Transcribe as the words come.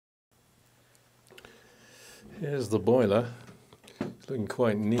Here's the boiler. It's looking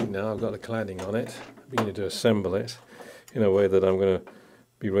quite neat now. I've got the cladding on it. I'm beginning to assemble it in a way that I'm going to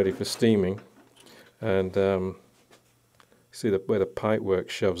be ready for steaming. And see where the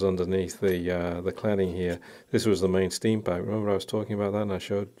pipework shoves underneath the cladding here. This was the main steam pipe. Remember I was talking about that,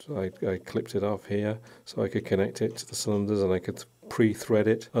 and I clipped it off here so I could connect it to the cylinders and I could pre-thread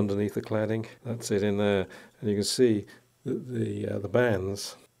it underneath the cladding. That's it in there, and you can see that the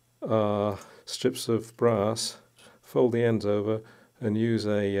bands are strips of brass. Fold the ends over and use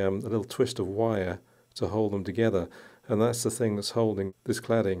a little twist of wire to hold them together, and that's the thing that's holding this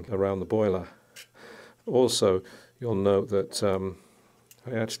cladding around the boiler. Also, you'll note that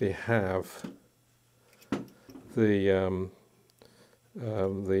I actually have the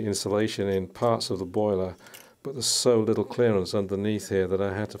insulation in parts of the boiler, but there's so little clearance underneath here that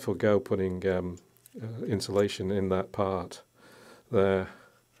I had to forego putting insulation in that part there.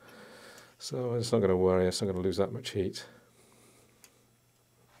 So it's not going to worry, it's not going to lose that much heat.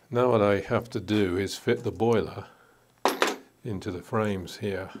 Now what I have to do is fit the boiler into the frames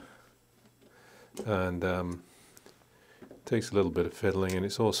here, and it takes a little bit of fiddling, and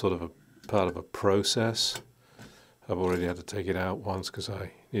it's all sort of a part of a process. I've already had to take it out once because I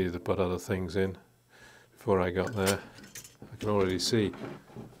needed to put other things in before I got there. I can already see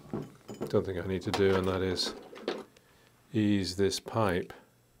something I need to do, and that is ease this pipe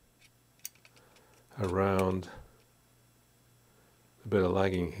around a bit of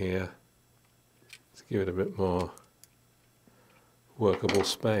lagging here to give it a bit more workable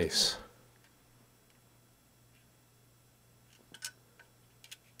space.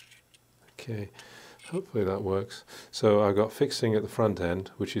 Okay, hopefully that works. So I've got fixing at the front end,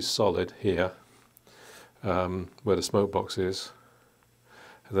 which is solid here, where the smoke box is,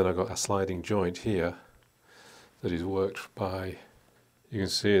 and then I've got a sliding joint here that is worked by, you can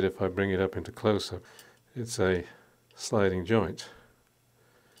see it if I bring it up into close-up, it's a sliding joint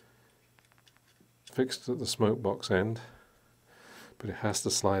fixed at the smoke box end, but it has to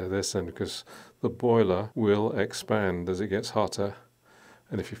slide at this end because the boiler will expand as it gets hotter,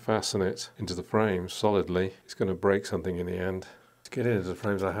 and if you fasten it into the frames solidly, it's going to break something in the end. To get into the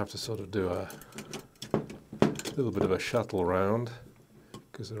frames I have to sort of do a little bit of a shuttle round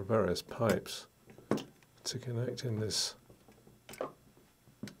because there are various pipes to connect in this.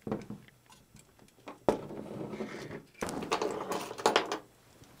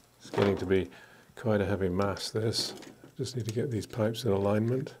 It's getting to be quite a heavy mass, this. Just need to get these pipes in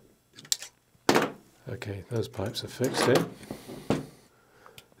alignment. Okay, those pipes are fixed in.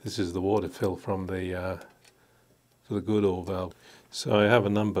 This is the water fill from the for the Goodall valve. So I have a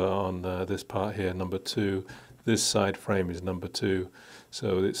number on this part here, number 2. This side frame is number 2,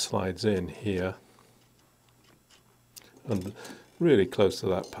 so it slides in here. And really close to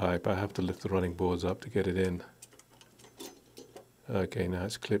that pipe, I have to lift the running boards up to get it in. Okay, now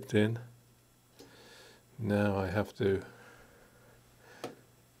it's clipped in. Now I have to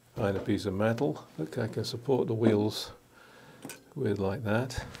find a piece of metal that I can support the wheels with like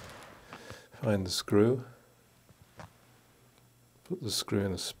that. Find the screw. Put the screw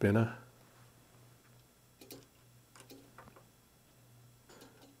in the spinner.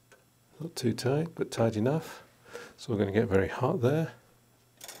 Not too tight, but tight enough. So we're going to get very hot there.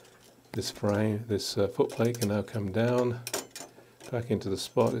 This frame, this footplate can now come down back into the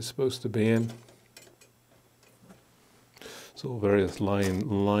spot it's supposed to be in. It's all various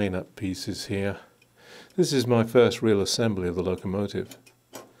line-up pieces here. This is my first real assembly of the locomotive,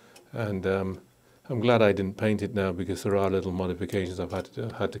 and I'm glad I didn't paint it now because there are little modifications I've had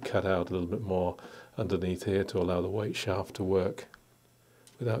to cut out a little bit more underneath here to allow the weight shaft to work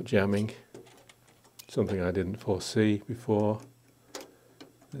without jamming. Something I didn't foresee before.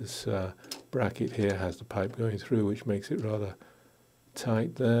 This bracket here has the pipe going through, which makes it rather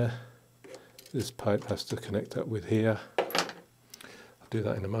tight there. This pipe has to connect up with here. I'll do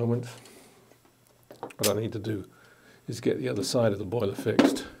that in a moment. What I need to do is get the other side of the boiler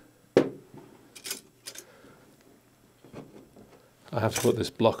fixed. I have to put this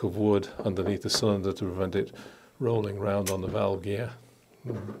block of wood underneath the cylinder to prevent it rolling round on the valve gear,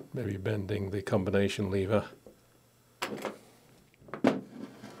 maybe bending the combination lever. Right,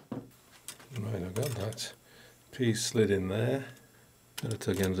 I've got that piece slid in there. Going to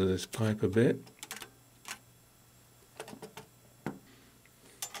tug into this pipe a bit.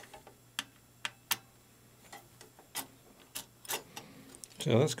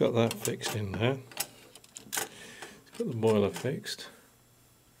 So that's got that fixed in there. Got the boiler fixed.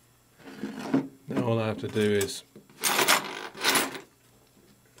 Now all I have to do is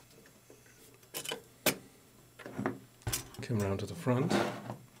come round to the front.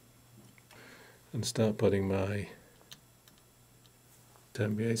 and start putting my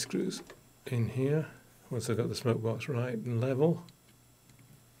 10 screws in here once I've got the smoke box right and level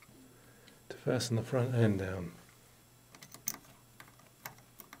to fasten the front end down.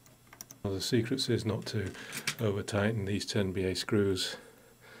 Well, the secret is not to over tighten these 10 screws,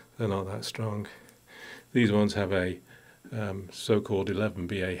 they're not that strong. These ones have a so-called 11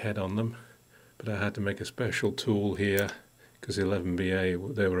 head on them, but I had to make a special tool here because 11 they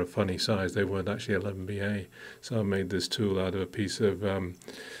were a funny size, they weren't actually 11 so I made this tool out of a piece of,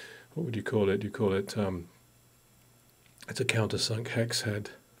 what would you call it? You call it, it's a countersunk hex head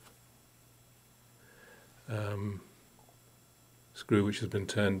screw which has been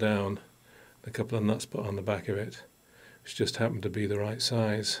turned down, a couple of nuts put on the back of it, which just happened to be the right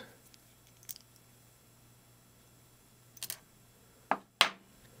size.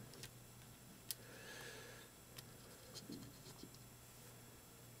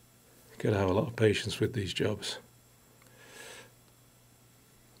 Got to have a lot of patience with these jobs.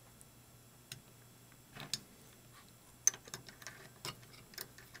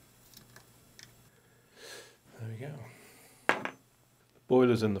 There we go. The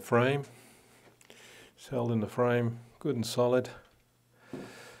boiler's in the frame. It's held in the frame, good and solid.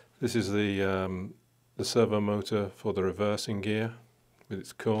 This is the servo motor for the reversing gear with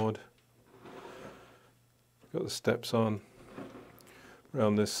its cord. Got the steps on.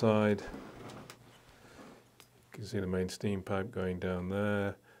 Around this side, you can see the main steam pipe going down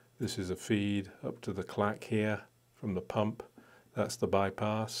there. This is a feed up to the clack here from the pump. That's the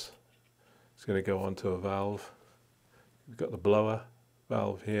bypass. It's going to go onto a valve. We've got the blower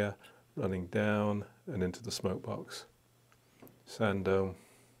valve here running down and into the smoke box. Sand dome.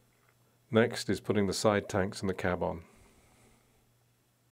 Next is putting the side tanks and the cab on.